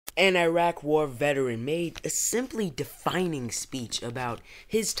An Iraq War veteran made a simply defining speech about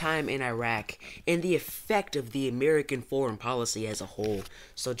his time in Iraq and the effect of the American foreign policy as a whole.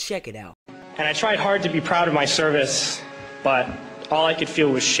 So check it out. And I tried hard to be proud of my service, but all I could feel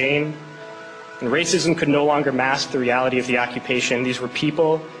was shame. And racism could no longer mask the reality of the occupation. These were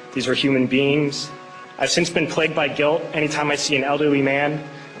people, these were human beings. I've since been plagued by guilt anytime I see an elderly man,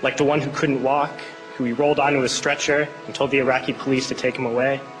 like the one who couldn't walk, who we rolled onto a stretcher and told the Iraqi police to take him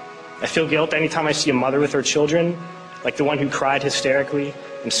away. I feel guilt anytime I see a mother with her children, like the one who cried hysterically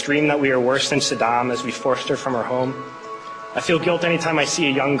and screamed that we are worse than Saddam as we forced her from her home. I feel guilt anytime I see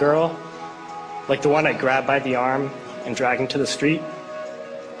a young girl, like the one I grabbed by the arm and dragged into the street.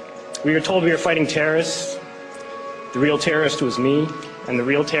 We were told we were fighting terrorists. The real terrorist was me, and the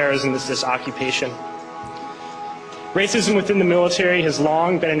real terrorism is this occupation. Racism within the military has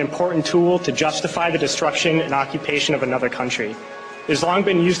long been an important tool to justify the destruction and occupation of another country. It has long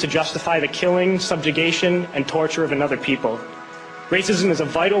been used to justify the killing, subjugation, and torture of another people. Racism is a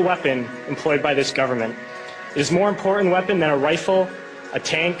vital weapon employed by this government. It is a more important weapon than a rifle, a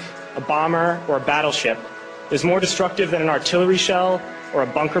tank, a bomber, or a battleship. It is more destructive than an artillery shell, or a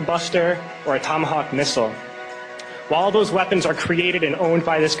bunker buster, or a Tomahawk missile. While all those weapons are created and owned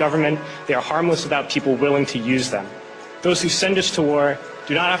by this government, they are harmless without people willing to use them. Those who send us to war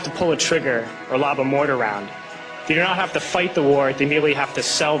do not have to pull a trigger or lob a mortar round. They do not have to fight the war, they merely have to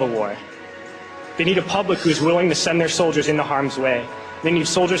sell the war. They need a public who is willing to send their soldiers into harm's way. They need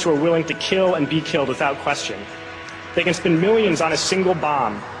soldiers who are willing to kill and be killed without question. They can spend millions on a single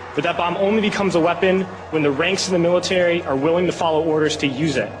bomb, but that bomb only becomes a weapon when the ranks in the military are willing to follow orders to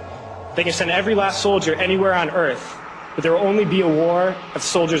use it. They can send every last soldier anywhere on earth, but there will only be a war if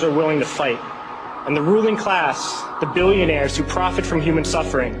soldiers are willing to fight. And the ruling class, the billionaires who profit from human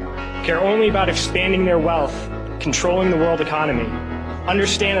suffering, care only about expanding their wealth, controlling the world economy.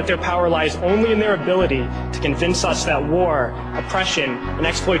 Understand that their power lies only in their ability to convince us that war, oppression, and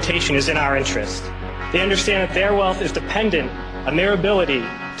exploitation is in our interest. They understand that their wealth is dependent on their ability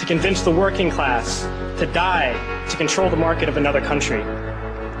to convince the working class to die to control the market of another country.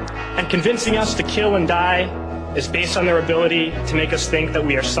 And convincing us to kill and die is based on their ability to make us think that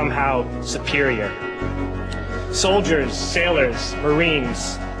we are somehow superior. Soldiers, sailors,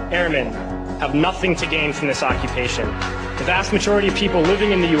 Marines, airmen have nothing to gain from this occupation. The vast majority of people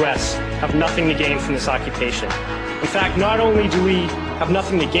living in the U.S. have nothing to gain from this occupation. In fact, not only do we have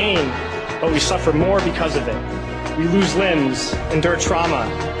nothing to gain, but we suffer more because of it. We lose limbs, endure trauma,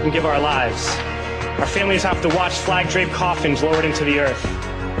 and give our lives. Our families have to watch flag-draped coffins lowered into the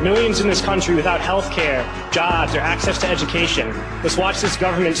earth. Millions in this country without health care, jobs, or access to education must watch this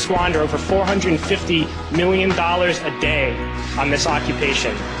government squander over $450 million a day on this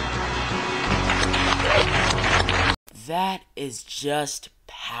occupation. That is just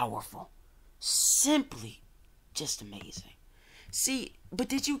powerful. Simply just amazing. See, but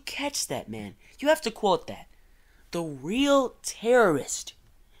did you catch that, man? You have to quote that. The real terrorist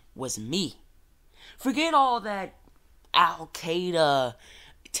was me. Forget all that Al-Qaeda,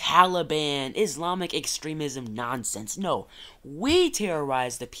 Taliban, Islamic extremism nonsense. No, we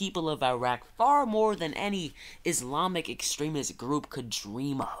terrorized the people of Iraq far more than any Islamic extremist group could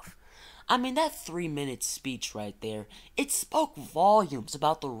dream of. I mean, that 3-minute speech right there, it spoke volumes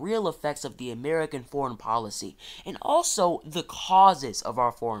about the real effects of the American foreign policy and also the causes of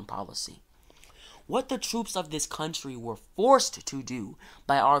our foreign policy. What the troops of this country were forced to do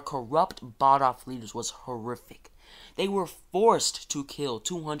by our corrupt, bought-off leaders was horrific. They were forced to kill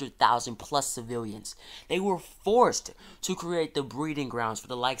 200,000 plus civilians. They were forced to create the breeding grounds for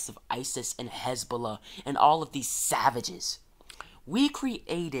the likes of ISIS and Hezbollah and all of these savages. We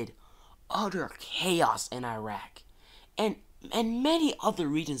created utter chaos in Iraq and many other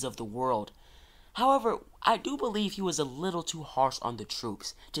regions of the world. However, I do believe he was a little too harsh on the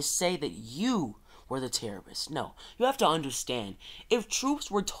troops to say that you were the terrorists. No, you have to understand, if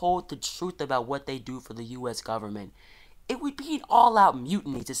troops were told the truth about what they do for the U.S. government, it would be an all-out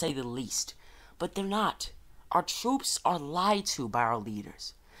mutiny to say the least. But they're not. Our troops are lied to by our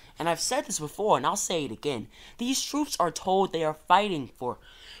leaders. And I've said this before, and I'll say it again. These troops are told they are fighting for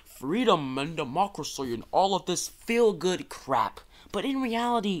freedom and democracy and all of this feel-good crap. But in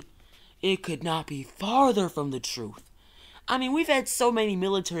reality, it could not be farther from the truth. I mean, we've had so many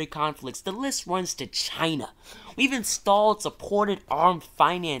military conflicts, the list runs to China. We've installed, supported, armed,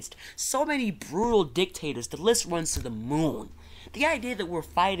 financed so many brutal dictators, the list runs to the moon. The idea that we're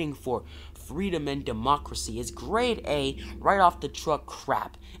fighting for freedom and democracy is grade A, right off the truck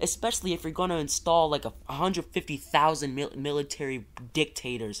crap. Especially if you're going to install like 150,000 military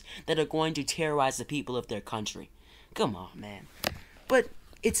dictators that are going to terrorize the people of their country. Come on, man. But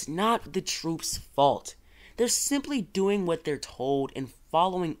It's not the troops' fault. They're simply doing what they're told and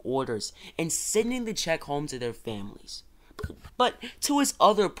following orders and sending the check home to their families. But to his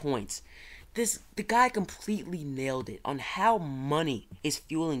other points, the guy completely nailed it on how money is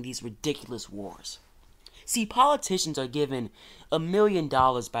fueling these ridiculous wars. See, politicians are given $1 million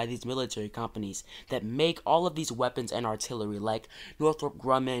by these military companies that make all of these weapons and artillery like Northrop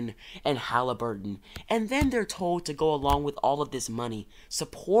Grumman and Halliburton, and then they're told to go along with all of this money,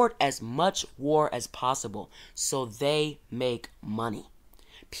 support as much war as possible so they make money.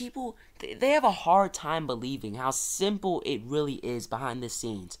 People, they have a hard time believing how simple it really is behind the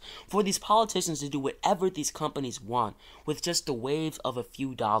scenes for these politicians to do whatever these companies want with just the waves of a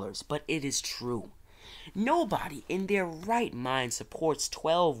few dollars, but it is true. Nobody in their right mind supports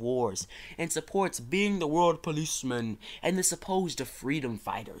 12 wars and supports being the world policeman and the supposed freedom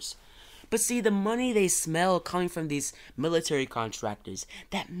fighters. But see, the money they smell coming from these military contractors,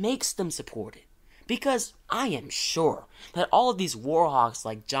 that makes them support it. Because I am sure that all of these war hawks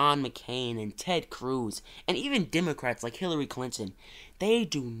like John McCain and Ted Cruz, and even Democrats like Hillary Clinton, they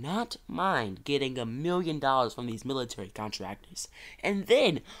do not mind getting $1 million from these military contractors. And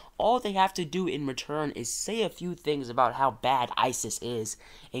then all they have to do in return is say a few things about how bad ISIS is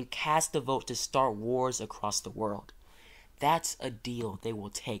and cast a vote to start wars across the world. That's a deal they will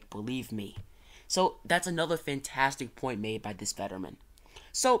take, believe me. So that's another fantastic point made by this veteran.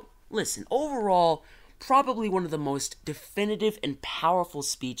 So listen, overall, probably one of the most definitive and powerful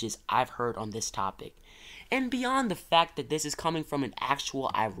speeches I've heard on this topic. And beyond the fact that this is coming from an actual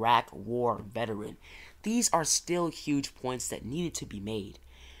Iraq war veteran, these are still huge points that needed to be made.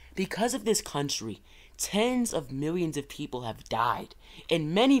 Because of this country, tens of millions of people have died,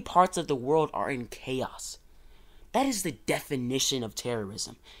 and many parts of the world are in chaos. That is the definition of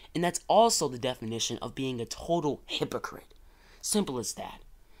terrorism, and that's also the definition of being a total hypocrite. Simple as that.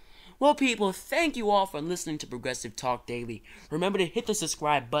 Well, people, thank you all for listening to Progressive Talk Daily. Remember to hit the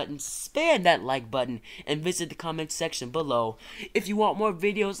subscribe button, spam that like button, and visit the comment section below. If you want more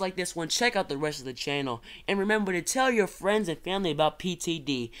videos like this one, check out the rest of the channel. And remember to tell your friends and family about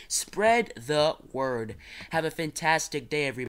PTD. Spread the word. Have a fantastic day, everybody.